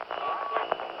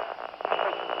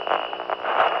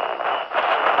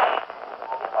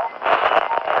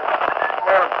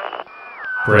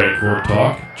Brad Court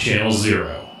Talk, Channel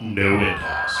Zero, no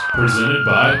in-house. Presented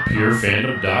by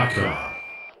PureFandom.com.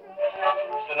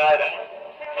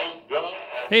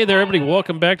 Hey there, everybody.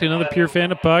 Welcome back to another Pure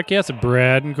Fandom podcast of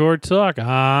Brad and Court Talk.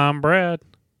 I'm Brad.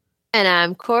 And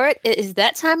I'm Court. It is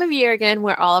that time of year again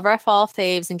where all of our fall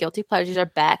faves and guilty pleasures are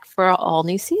back for an all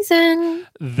new season.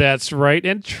 That's right.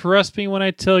 And trust me when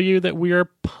I tell you that we are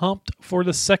pumped for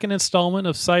the second installment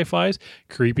of Sci-Fi's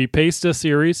Creepypasta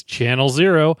series, Channel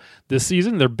Zero. This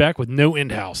season, they're back with no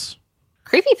in-house.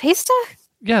 Creepypasta?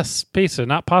 Yes, pasta,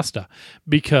 not pasta.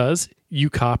 Because you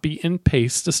copy and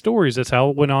paste the stories. That's how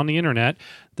it went on the internet.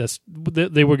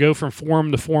 They would go from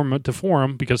forum to forum to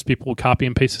forum because people would copy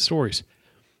and paste the stories.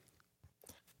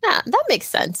 Yeah, that makes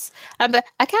sense. But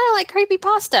I kind of like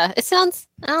creepypasta. It sounds,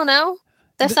 I don't know,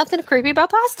 there's something creepy about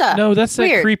pasta. No, that's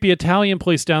Weird. that creepy Italian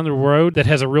place down the road that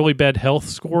has a really bad health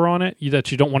score on it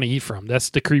that you don't want to eat from. That's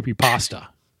the creepypasta.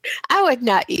 I would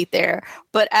not eat there,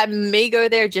 but I may go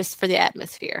there just for the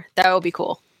atmosphere. That would be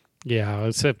cool. Yeah,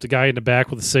 except the guy in the back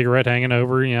with a cigarette hanging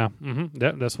over. Yeah,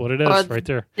 that's what it is right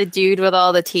there. The dude with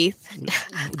all the teeth.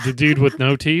 The dude with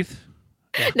no teeth?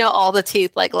 Yeah. No, all the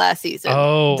teeth like last season.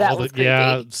 Oh, that was creepy.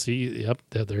 Yeah. See, yep,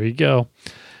 there you go.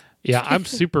 Yeah, I'm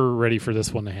super ready for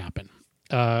this one to happen.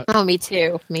 Me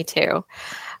too.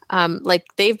 Like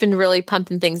they've been really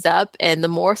pumping things up, and the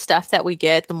more stuff that we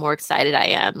get, the more excited I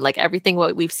am. Like everything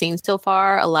what we've seen so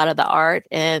far, a lot of the art,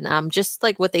 and just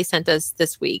like what they sent us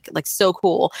this week, like so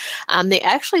cool. They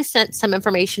actually sent some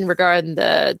information regarding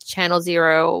the Channel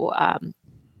Zero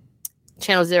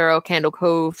Candle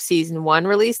Cove Season 1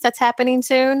 release that's happening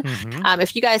soon. Mm-hmm.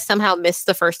 If you guys somehow missed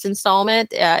the first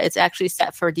installment, it's actually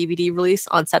set for DVD release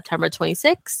on September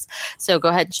 26th. So go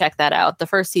ahead and check that out. The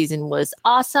first season was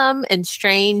awesome and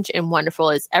strange and wonderful.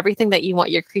 It's everything that you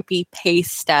want your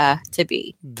creepypasta to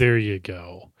be. There you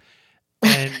go.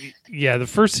 And yeah, the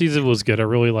first season was good. I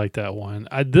really like that one.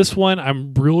 This one,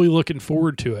 I'm really looking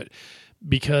forward to it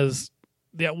because,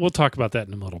 yeah, we'll talk about that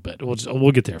in a little bit.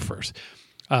 We'll get there first.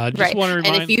 Just want to remind,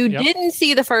 and if you didn't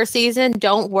see the first season,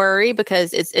 don't worry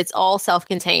because it's all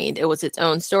self-contained. It was its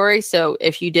own story. So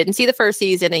if you didn't see the first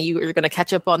season and you are going to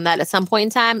catch up on that at some point in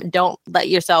time, don't let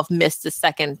yourself miss the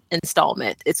second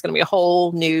installment. It's going to be a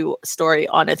whole new story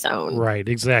on its own. Right,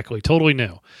 exactly. Totally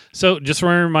new. So just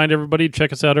want to remind everybody,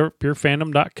 check us out at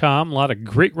purefandom.com. A lot of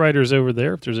great writers over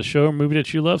there. If there's a show or movie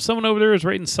that you love, someone over there is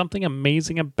writing something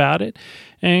amazing about it.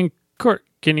 And Court,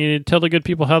 can you tell the good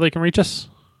people how they can reach us?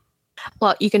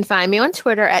 Well, you can find me on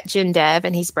Twitter at JimDev,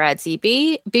 and he's Brad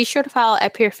CB. Be sure to follow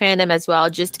at Pure Fandom as well,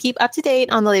 just to keep up to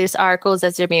date on the latest articles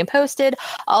as they're being posted.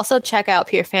 Also, check out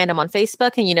Pure Fandom on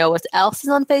Facebook. And you know what else is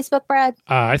on Facebook, Brad?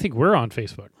 I think we're on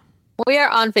Facebook. We are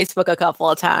on Facebook a couple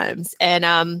of times.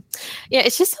 And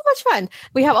it's just so much fun.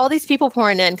 We have all these people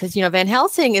pouring in because, Van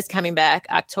Helsing is coming back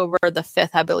October the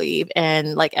 5th, I believe.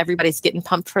 And like everybody's getting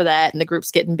pumped for that. And the group's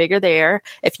getting bigger there.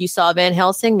 If you saw Van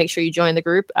Helsing, make sure you join the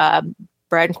group.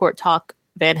 Brad and Court Talk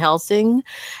Van Helsing,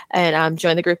 and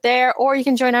join the group there, or you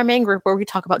can join our main group where we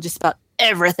talk about just about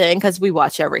everything because we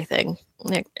watch everything,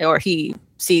 or he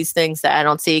sees things that I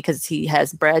don't see because he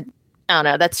has Brad. I don't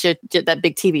know. That's that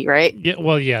big TV, right? Yeah.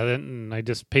 Well, yeah. Then I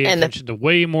just pay attention to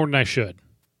way more than I should.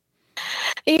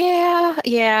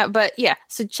 Yeah, but yeah.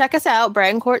 So check us out,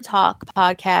 Brad and Court Talk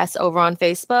podcast over on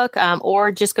Facebook,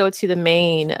 or just go to the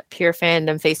main Pure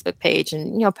Fandom Facebook page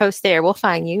and post there. We'll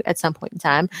find you at some point in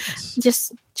time. Yes.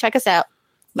 Just check us out.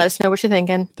 Let us know what you're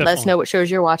thinking. Definitely. Let us know what shows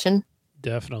you're watching.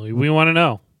 Definitely, we want to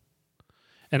know.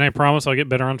 And I promise I'll get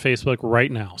better on Facebook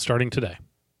right now, starting today.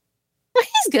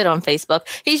 He's good on Facebook.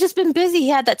 He's just been busy. He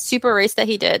had that super race that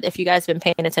he did. If you guys have been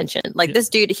paying attention, This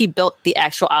dude, he built the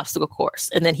actual obstacle course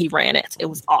and then he ran it. It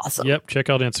was awesome. Yep. Check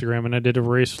out Instagram. And I did a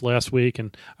race last week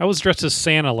and I was dressed as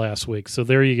Santa last week. So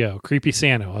there you go. Creepy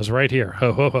Santa. I was right here.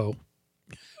 Ho, ho, ho.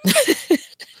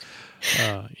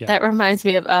 Yeah. That reminds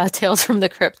me of Tales from the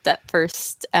Crypt, that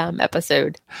first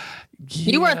episode.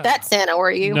 Yeah. You weren't that Santa,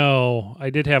 were you? No. I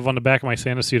did have on the back of my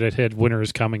Santa suit, I had Winter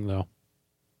is Coming, though.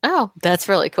 Oh, that's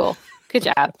really cool. Good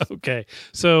job. Okay.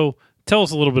 So tell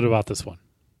us a little bit about this one.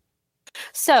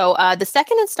 So the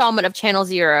second installment of Channel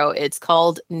Zero, it's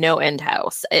called No End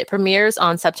House. It premieres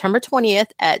on September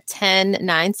 20th at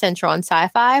 10/9 Central on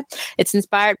Sci-Fi. It's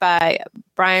inspired by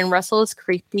Brian Russell's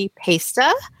Creepypasta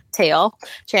tale.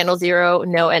 Channel Zero,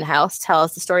 No End House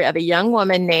tells the story of a young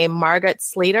woman named Margaret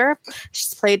Slater.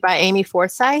 She's played by Amy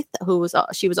Forsyth,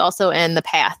 she was also in The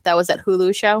Path. That was that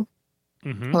Hulu show.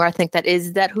 or I think that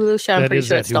is that Hulu show. I'm That pretty is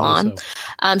sure that it's still Hulu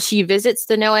on. She visits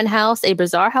the No End House, a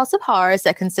bizarre house of horrors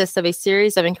that consists of a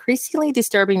series of increasingly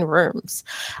disturbing rooms.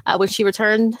 When she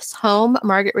returns home,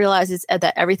 Margaret realizes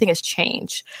that everything has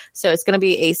changed. So it's going to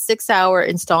be a 6-hour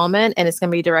installment, and it's going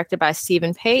to be directed by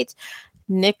Stephen Pate,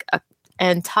 Nick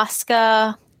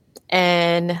Antosca,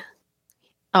 and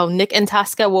Nick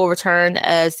Antosca will return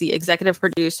as the executive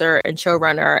producer and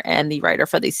showrunner and the writer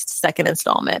for the second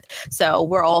installment. So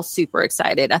we're all super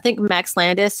excited. I think Max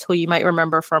Landis, who you might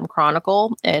remember from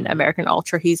Chronicle and American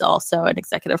Ultra, he's also an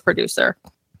executive producer.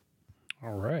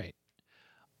 All right.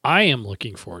 I am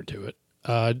looking forward to it.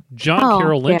 John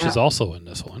Carroll Lynch is also in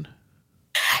this one.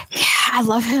 Yeah, I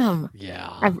love him.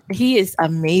 Yeah. He is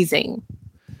amazing.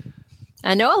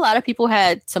 I know a lot of people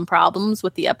had some problems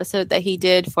with the episode that he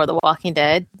did for The Walking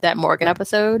Dead, that Morgan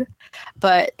episode,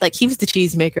 but like he was the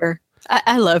cheesemaker.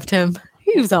 I loved him.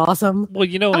 He was awesome. Well,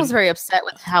 I was very upset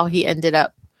with how he ended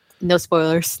up. No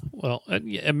spoilers. Well,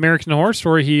 American Horror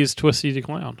Story, he's Twisty the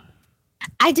Clown.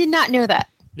 I did not know that.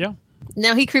 Yeah.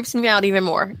 Now he creeps me out even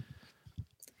more.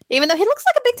 Even though he looks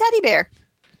like a big teddy bear.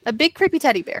 A big creepy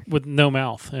teddy bear. With no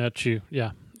mouth at you.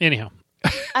 Yeah. Anyhow.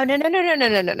 Oh, no.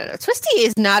 Twisty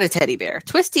is not a teddy bear.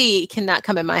 Twisty cannot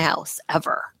come in my house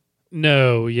ever.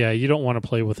 No, yeah, you don't want to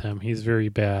play with him. He's very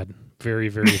bad. Very,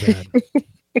 very bad.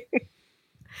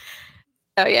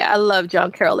 Oh, yeah, I love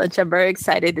John Carroll Lynch. I'm very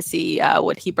excited to see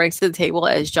what he brings to the table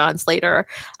as John Slater.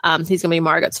 He's going to be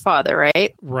Margaret's father,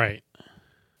 right? Right.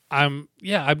 I'm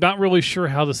not really sure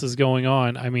how this is going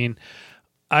on. I mean,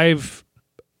 I've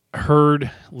read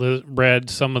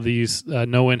some of these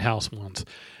no in-house ones.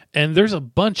 And there's a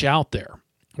bunch out there,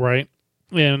 right?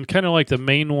 And kind of like the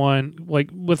main one, like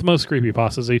with most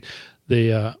creepypastas,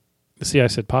 see, I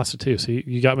said pasta too. See,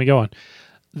 you got me going.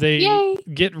 They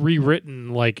get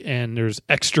rewritten, and there's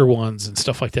extra ones and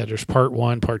stuff like that. There's part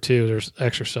 1, part 2. There's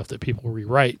extra stuff that people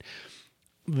rewrite.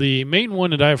 The main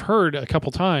one that I've heard a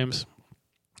couple times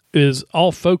is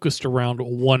all focused around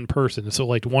one person. So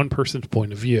like one person's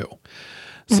point of view.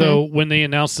 So when they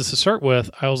announced this to start with,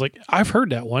 I was like, I've heard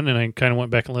that one. And I kind of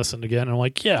went back and listened again. And I'm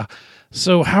like, yeah.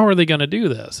 So how are they going to do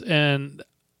this? And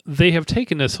they have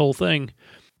taken this whole thing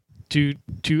to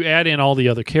add in all the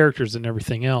other characters and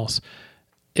everything else.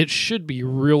 It should be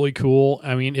really cool.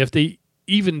 I mean, if they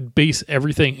even base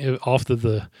everything off of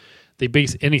they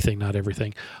base anything, not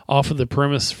everything, off of the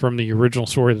premise from the original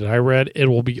story that I read, it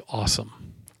will be awesome.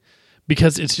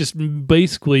 Because it's just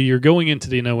basically you're going into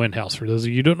the No End House. For those of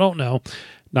you who don't know,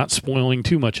 not spoiling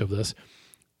too much of this,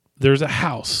 there's a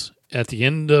house at the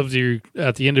end of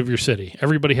your city.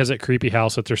 Everybody has that creepy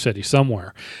house at their city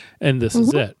somewhere, and this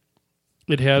is it.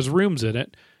 It has rooms in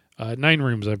it, 9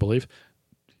 rooms, I believe.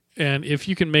 And if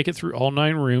you can make it through all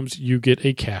 9 rooms, you get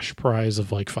a cash prize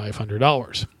of like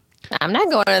 $500. I'm not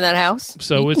going to that house.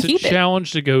 So it's a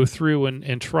challenge to go through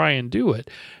and try and do it.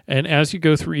 And as you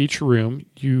go through each room,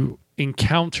 you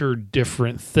encounter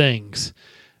different things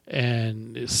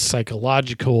and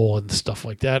psychological and stuff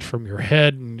like that from your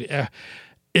head. And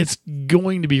it's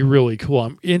going to be really cool.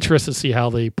 I'm interested to see how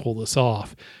they pull this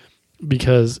off,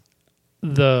 because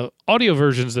the audio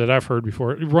versions that I've heard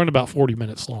before run about 40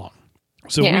 minutes long.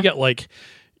 So we got like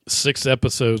 6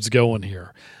 episodes going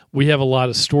here. We have a lot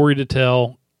of story to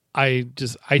tell. I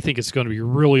think it's going to be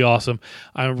really awesome.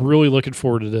 I'm really looking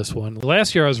forward to this one.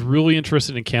 Last year, I was really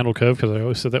interested in Candle Cove because I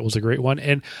always said that was a great one.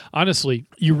 And honestly,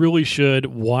 you really should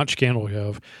watch Candle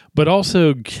Cove, but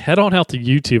also head on out to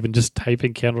YouTube and just type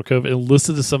in Candle Cove and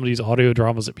listen to some of these audio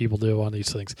dramas that people do on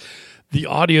these things. The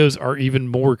audios are even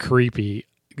more creepy.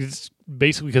 It's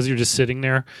basically because you're just sitting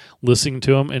there listening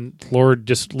to them, and Lord,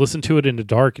 just listen to it in the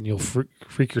dark and you'll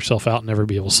freak yourself out and never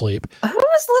be able to sleep. Who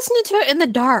is listening to it in the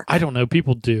dark? I don't know.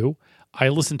 People do. I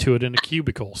listen to it in a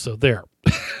cubicle, so there.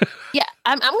 Yeah,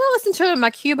 I'm going to listen to it in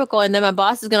my cubicle, and then my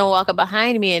boss is going to walk up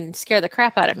behind me and scare the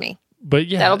crap out of me. But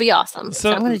yeah, that'll be awesome.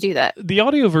 So I'm going to do that. The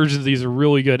audio versions of these are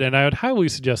really good, and I would highly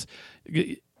suggest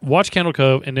watch Candle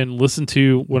Cove and then listen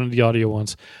to one of the audio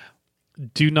ones.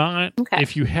 Do not,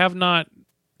 if you have not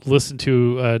listened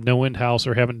to No End House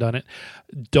or haven't done it,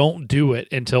 don't do it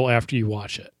until after you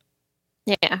watch it.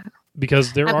 Yeah.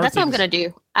 Because that's what I'm going to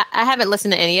do. I haven't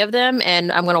listened to any of them,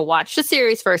 and I'm going to watch the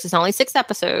series first. It's only 6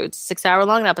 episodes,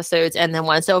 6-hour-long episodes, and then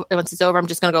once it's over, I'm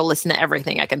just going to go listen to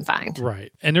everything I can find.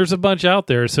 Right. And there's a bunch out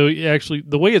there. So actually,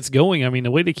 the way it's going, I mean,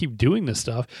 the way they keep doing this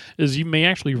stuff is you may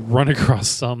actually run across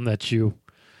some that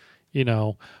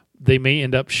they may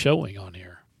end up showing on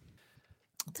here.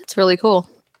 That's really cool.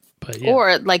 But, yeah.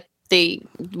 Or like they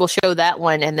will show that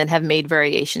one and then have made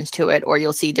variations to it, or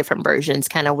you'll see different versions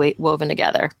kind of woven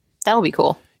together. That would be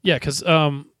cool. Yeah, because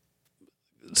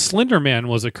Slender Man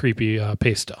was a creepy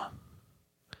pasta.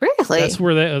 Really? That's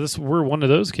where one of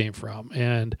those came from.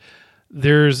 And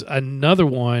there's another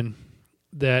one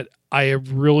that I am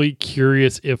really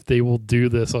curious if they will do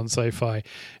this on Sci-Fi.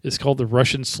 It's called the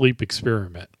Russian Sleep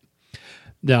Experiment.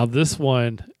 Now, this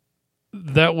one,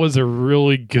 that was a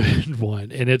really good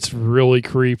one, and it's really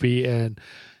creepy, and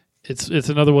it's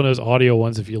another one of those audio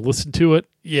ones. If you listen to it,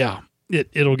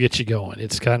 it'll get you going.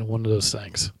 It's kind of one of those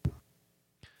things.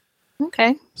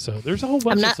 Okay. So there's a whole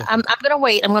bunch of stuff. I'm gonna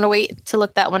wait. I'm gonna wait to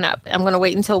look that one up. I'm gonna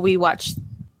wait until we watch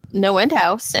No End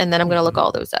House, and then I'm gonna look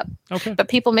all those up. Okay. But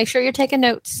people, make sure you're taking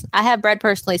notes. I have Brad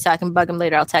personally, so I can bug him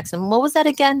later. I'll text him. What was that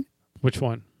again? Which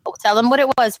one? Oh, tell him what it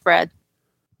was, Brad.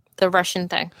 The Russian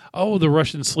thing. Oh, the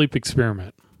Russian Sleep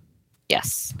Experiment.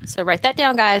 Yes. So write that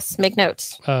down, guys. Make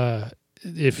notes.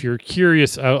 If you're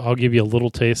curious, I'll give you a little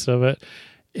taste of it.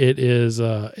 It is.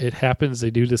 It happens.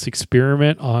 They do this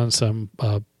experiment on some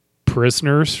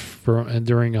prisoners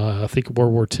during I think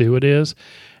World War II. It is,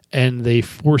 and they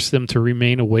force them to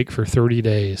remain awake for 30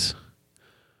 days.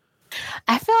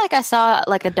 I feel like I saw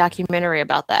like a documentary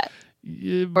about that.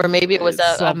 Or maybe it was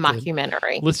a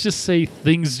mockumentary. Let's just say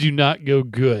things do not go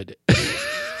good.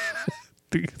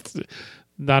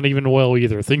 Not even well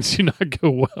either. Things do not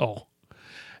go well.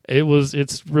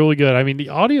 It's really good. I mean, the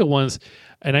audio ones,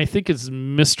 and I think it's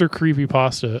Mr.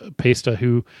 Creepypasta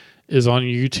who is on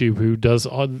YouTube, who does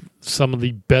some of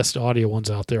the best audio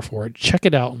ones out there for it. Check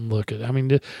it out and look at it. I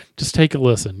mean, just take a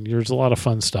listen. There's a lot of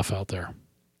fun stuff out there.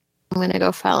 I'm going to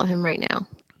go follow him right now.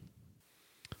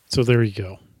 So there you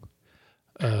go.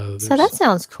 So that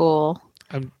sounds cool.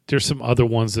 There's some other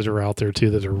ones that are out there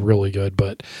too that are really good,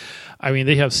 but I mean,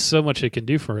 they have so much they can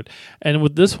do for it. And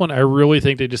with this one, I really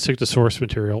think they just took the source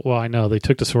material. Well, I know they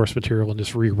took the source material and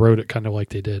just rewrote it kind of like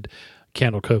they did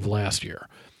Candle Cove last year.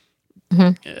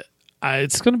 Mm-hmm.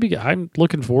 It's going to be, I'm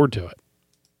looking forward to it.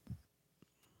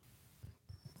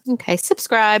 Okay,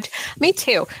 subscribed. Me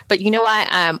too. But you know why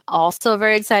I'm also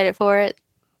very excited for it?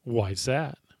 Why is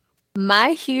that? My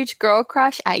huge girl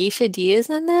crush, Aisha D, is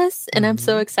in this, and I'm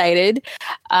so excited.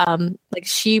 Like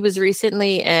she was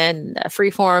recently in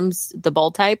Freeform's The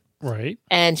Bold Type, right?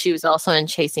 And she was also in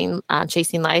Chasing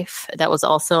Life. That was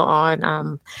also on,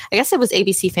 I guess it was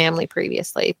ABC Family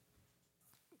previously,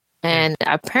 and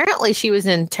apparently she was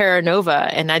in Terra Nova,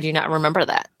 and I do not remember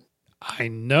that. I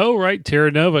know, right?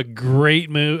 Terra Nova, great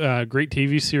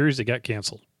TV series that got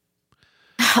canceled.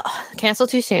 Canceled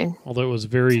too soon. Although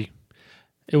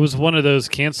it was one of those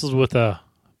canceled with a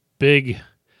big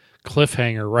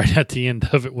cliffhanger right at the end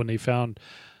of it when they found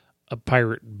a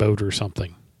pirate boat or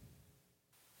something.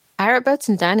 Pirate boats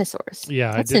and dinosaurs.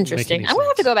 Yeah, that's interesting. I'm going to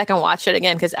have to go back and watch it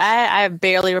again because I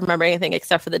barely remember anything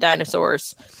except for the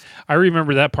dinosaurs. I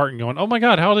remember that part and going, oh my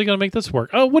God, how are they going to make this work?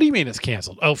 Oh, what do you mean it's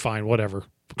canceled? Oh, fine, whatever.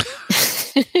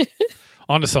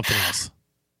 On to something else.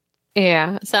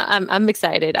 Yeah, so I'm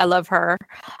excited. I love her.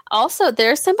 Also,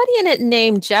 there's somebody in it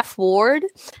named Jeff Ward,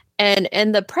 and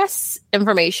in the press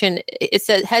information,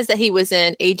 it has that he was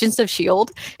in Agents of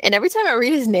S.H.I.E.L.D. And every time I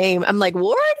read his name, I'm like,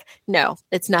 Ward? No,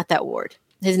 it's not that Ward.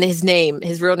 His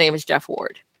real name is Jeff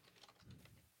Ward.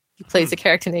 He plays a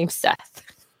character named Seth.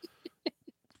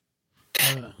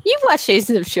 You've watched Agents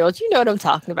of S.H.I.E.L.D. You know what I'm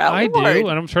talking about. I Ward. do,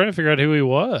 and I'm trying to figure out who he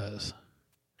was.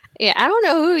 Yeah, I don't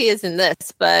know who he is in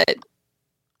this, but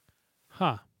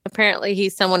apparently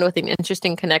he's someone with an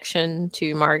interesting connection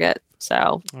to Margaret.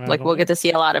 So, we'll get to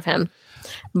see a lot of him.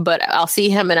 But I'll see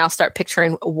him and I'll start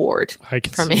picturing Ward. I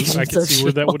could see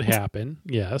where that would happen.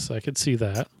 Yes, I could see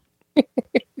that.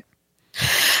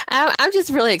 I'm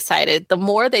just really excited. The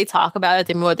more they talk about it,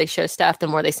 the more they show stuff, the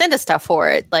more they send us stuff for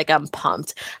it. Like, I'm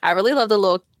pumped. I really love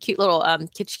the cute little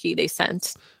kitschki they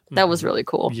sent. That was really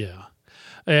cool. Yeah.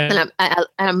 And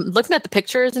I'm looking at the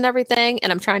pictures and everything,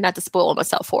 and I'm trying not to spoil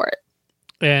myself for it.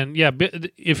 And yeah,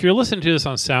 if you're listening to this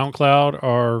on SoundCloud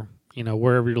or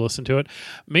wherever you listen to it,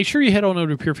 make sure you head on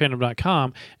over to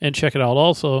purefandom.com and check it out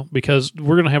also, because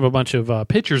we're going to have a bunch of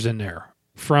pictures in there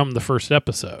from the first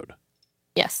episode.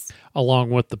 Yes.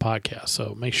 Along with the podcast.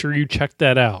 So make sure you check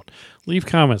that out. Leave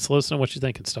comments. Let us know what you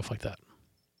think and stuff like that.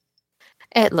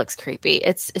 It looks creepy.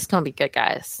 It's going to be good,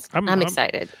 guys. I'm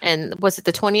excited. And was it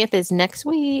the 20th is next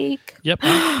week? Yep.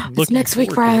 It's next week,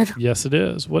 Brad. Yes, it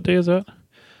is. What day is that?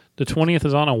 The 20th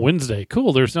is on a Wednesday.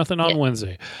 Cool. There's nothing on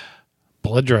Wednesday.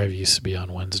 Blood Drive used to be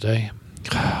on Wednesday.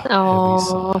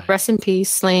 Oh, rest in peace,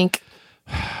 Slink.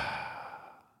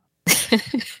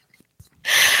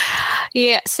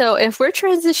 Yeah, so if we're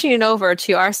transitioning over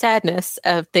to our sadness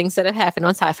of things that have happened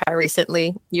on Sci-Fi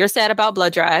recently, you're sad about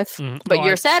Blood Drive, but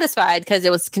you're satisfied because it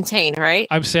was contained, right?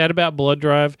 I'm sad about Blood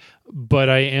Drive, but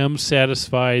I am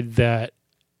satisfied that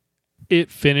it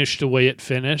finished the way it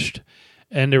finished,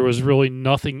 and there was really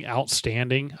nothing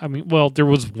outstanding. I mean, well, there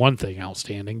was one thing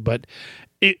outstanding, but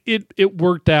it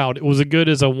worked out. It was as good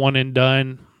as a one and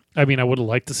done. I mean, I would have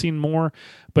liked to seen more,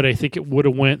 but I think it would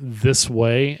have went this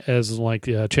way as like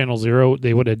Channel Zero.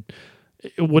 It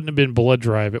wouldn't have been Blood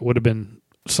Drive. It would have been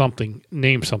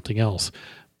named something else.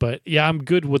 But yeah, I'm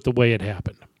good with the way it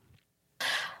happened.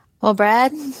 Well,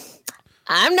 Brad,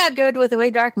 I'm not good with the way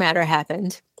Dark Matter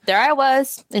happened. There I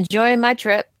was, enjoying my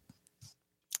trip,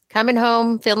 coming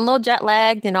home, feeling a little jet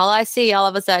lagged, and all I see all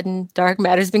of a sudden, Dark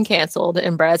Matter's been canceled.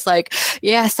 And Brad's like,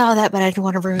 yeah, I saw that, but I didn't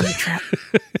want to ruin your trip.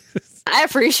 I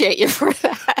appreciate you for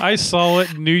that. I saw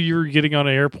it, knew you were getting on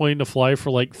an airplane to fly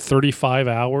for like 35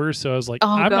 hours. So I was like,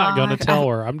 I'm not going to tell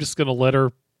her. I'm just going to let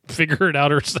her figure it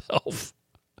out herself.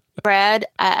 Brad,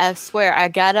 I swear, I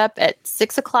got up at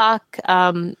 6 o'clock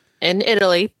in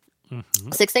Italy,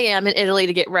 6 a.m. in Italy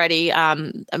to get ready.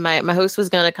 My host was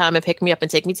going to come and pick me up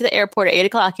and take me to the airport at 8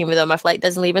 o'clock, even though my flight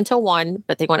doesn't leave until 1,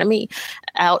 but they wanted me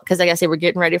out because I guess they were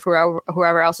getting ready for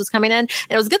whoever else was coming in. And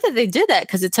it was good that they did that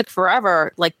because it took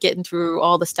forever, like getting through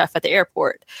all the stuff at the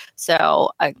airport.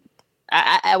 So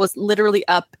I was literally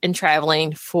up and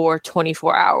traveling for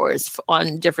 24 hours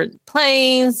on different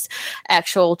planes,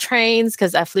 actual trains,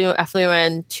 because I flew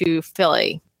into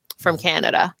Philly from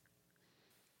Canada.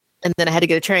 And then I had to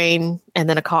get a train and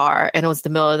then a car, and it was the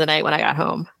middle of the night when I got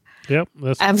home. Yep.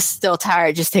 I'm still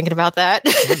tired just thinking about that.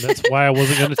 That's why I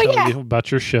wasn't going to tell you about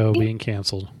your show being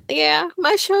canceled. Yeah,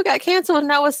 my show got canceled,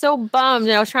 and I was so bummed.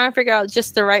 And I was trying to figure out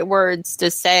just the right words to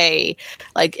say,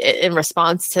 like, in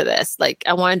response to this. Like,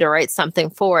 I wanted to write something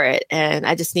for it, and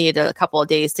I just needed a couple of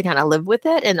days to kind of live with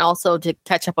it, and also to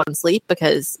catch up on sleep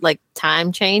because, like,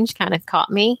 time change kind of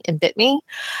caught me and bit me.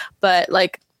 But,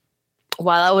 like,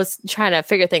 while I was trying to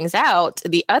figure things out,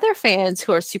 the other fans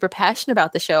who are super passionate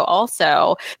about the show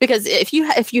also, because if you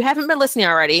haven't been listening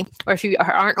already, or if you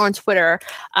aren't on Twitter,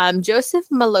 Joseph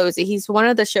Malozzi, he's one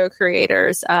of the show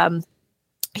creators.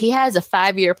 He has a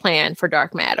 5-year plan for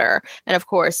Dark Matter. And of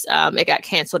course, it got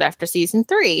canceled after season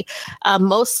 3,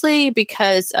 mostly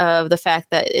because of the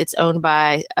fact that it's owned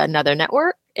by another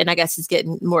network. And I guess it's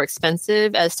getting more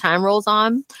expensive as time rolls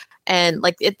on. And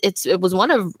like it was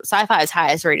one of Sci-Fi's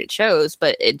highest rated shows,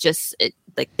 but it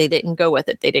like they didn't go with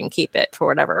it. They didn't keep it for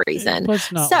whatever reason.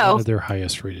 It's not one of their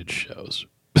highest rated shows.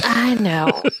 I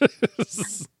know.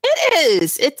 It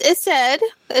is. It said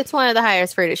it's one of the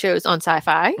highest rated shows on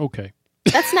Sci-Fi. Okay.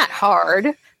 That's not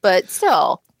hard, but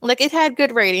still, like, it had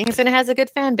good ratings and it has a good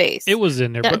fan base. It was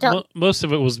in there, but most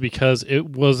of it was because it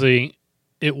wasn't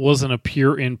a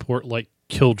pure import like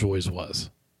Killjoys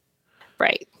was.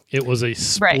 Right. It was a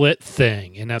split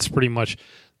thing, and that's pretty much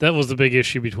that was the big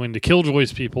issue between the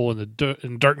Killjoys people and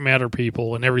the Dark Matter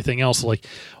people and everything else. Like,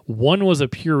 one was a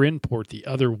pure import, the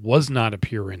other was not a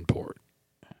pure import.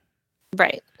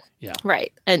 Right. Yeah.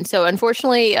 Right. And so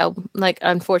unfortunately,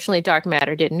 Dark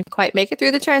Matter didn't quite make it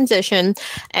through the transition.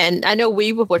 And I know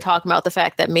we were talking about the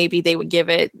fact that maybe they would give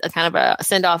it a kind of a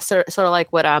send off, sort of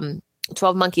like what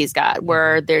 12 Monkeys got,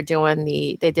 where they're doing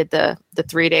they did the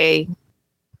 3-day.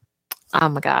 Oh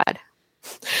my God.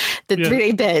 The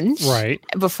 3-day binge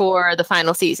before the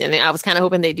final season. And I was kind of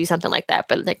hoping they'd do something like that,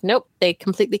 but like, nope, they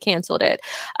completely canceled it.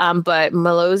 But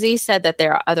Malozzi said that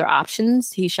there are other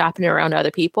options. He's shopping around other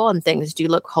people and things do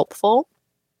look hopeful.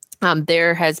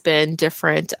 There has been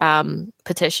different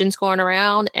petitions going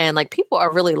around, and like people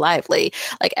are really lively.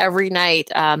 Like every night,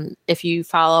 if you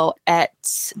follow at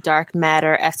Dark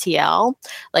Matter FTL,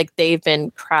 like they've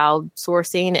been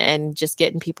crowdsourcing and just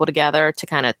getting people together to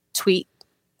kind of tweet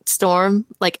storm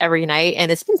like every night,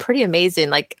 and it's been pretty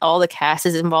amazing. Like all the cast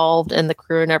is involved and the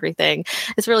crew and everything.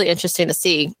 It's really interesting to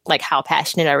see like how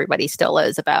passionate everybody still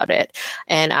is about it.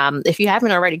 And if you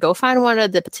haven't already, go find one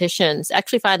of the petitions.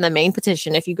 Actually find the main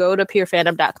petition. If you go to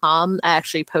purefandom.com, I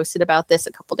actually posted about this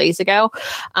a couple days ago,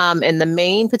 and the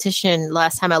main petition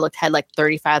last time I looked had like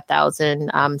 35,000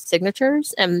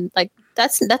 signatures, and like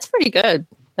that's pretty good.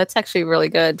 That's actually really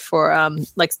good for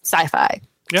like Sci-Fi.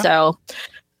 Yeah. So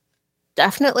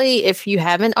definitely, if you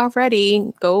haven't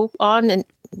already, go on and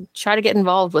try to get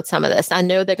involved with some of this. I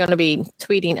know they're going to be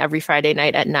tweeting every Friday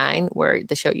night at 9, where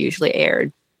the show usually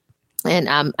aired. And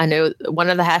I know one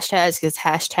of the hashtags is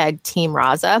hashtag Team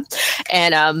Raza.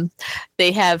 And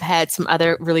they have had some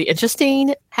other really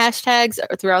interesting hashtags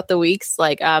throughout the weeks.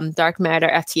 Like Dark Matter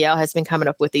FTL has been coming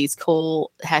up with these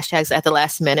cool hashtags at the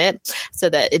last minute so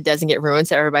that it doesn't get ruined,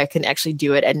 so everybody can actually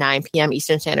do it at 9 p.m.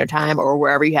 Eastern Standard Time or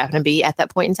wherever you happen to be at that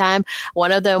point in time.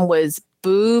 One of them was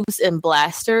boobs and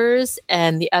blasters,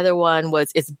 and the other one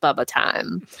was it's Bubba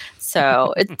time.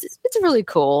 So it's really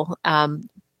cool.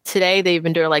 today they've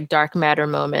been doing like dark matter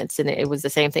moments, and it was the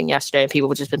same thing yesterday, and people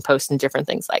have just been posting different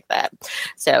things like that.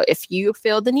 So if you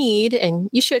feel the need, and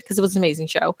you should, because it was an amazing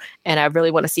show, and I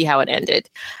really want to see how it ended,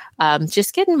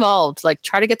 just get involved. Like,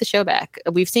 try to get the show back.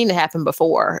 We've seen it happen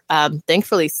before.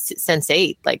 Thankfully,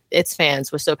 Sense8, like, its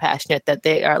fans were so passionate that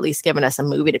they are at least giving us a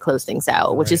movie to close things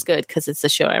out, which is good because it's a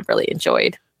show I've really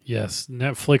enjoyed. Yes,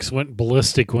 Netflix went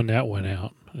ballistic when that went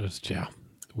out. It was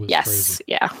crazy.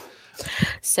 Yeah.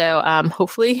 So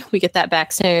hopefully we get that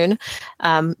back soon.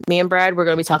 Me and Brad, we're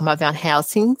going to be talking about Van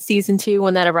Helsing season 2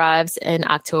 when that arrives in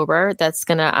October. That's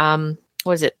going to,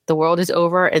 what is it? The world is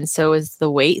over, and so is the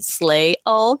wait. Slay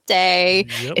all day.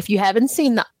 Yep. If you haven't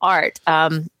seen the art,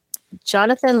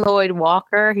 Jonathan Lloyd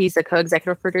Walker, he's a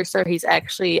co-executive producer. He's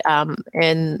actually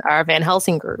in our Van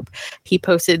Helsing group. He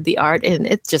posted the art, and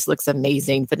it just looks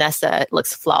amazing. Vanessa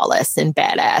looks flawless and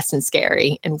badass and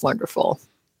scary and wonderful.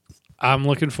 I'm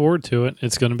looking forward to it.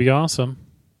 It's going to be awesome.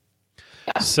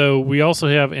 Yeah. So we also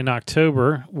have in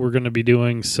October, we're going to be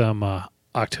doing some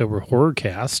October Horror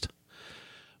Cast,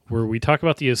 where we talk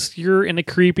about the obscure and the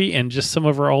creepy and just some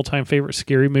of our all-time favorite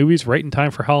scary movies right in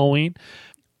time for Halloween.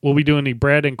 We'll be doing the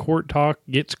Brad and Court Talk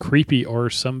Gets Creepy,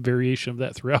 or some variation of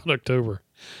that throughout October.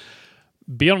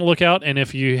 Be on the lookout, and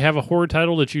if you have a horror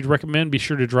title that you'd recommend, be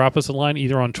sure to drop us a line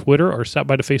either on Twitter or stop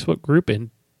by the Facebook group and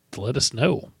let us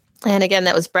know. And again,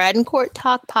 that was Brad and Court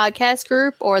Talk podcast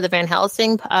group, or the Van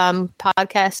Helsing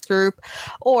podcast group.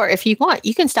 Or if you want,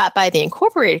 you can stop by the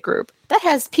Incorporated group. That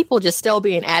has people just still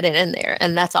being added in there.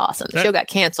 And that's awesome. The show got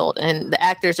canceled, and the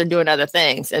actors are doing other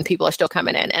things, and people are still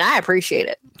coming in. And I appreciate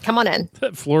it. Come on in.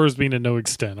 That floors me to no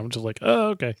extent. I'm just like, oh,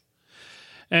 okay.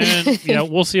 And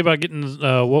we'll see about getting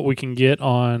what we can get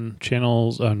on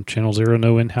Channel Zero,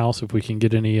 no in-house, if we can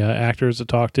get any actors to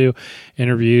talk to,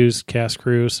 interviews, cast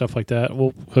crew, stuff like that.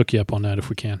 We'll hook you up on that if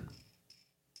we can.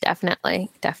 Definitely.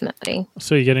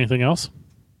 So you get anything else?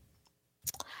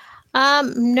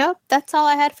 Nope. That's all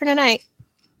I had for tonight.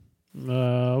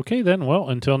 Okay then. Well,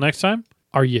 until next time,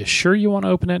 are you sure you want to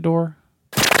open that door?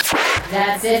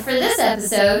 That's it for this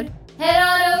episode. Head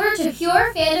on over to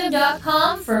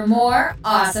purefandom.com for more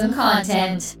awesome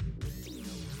content.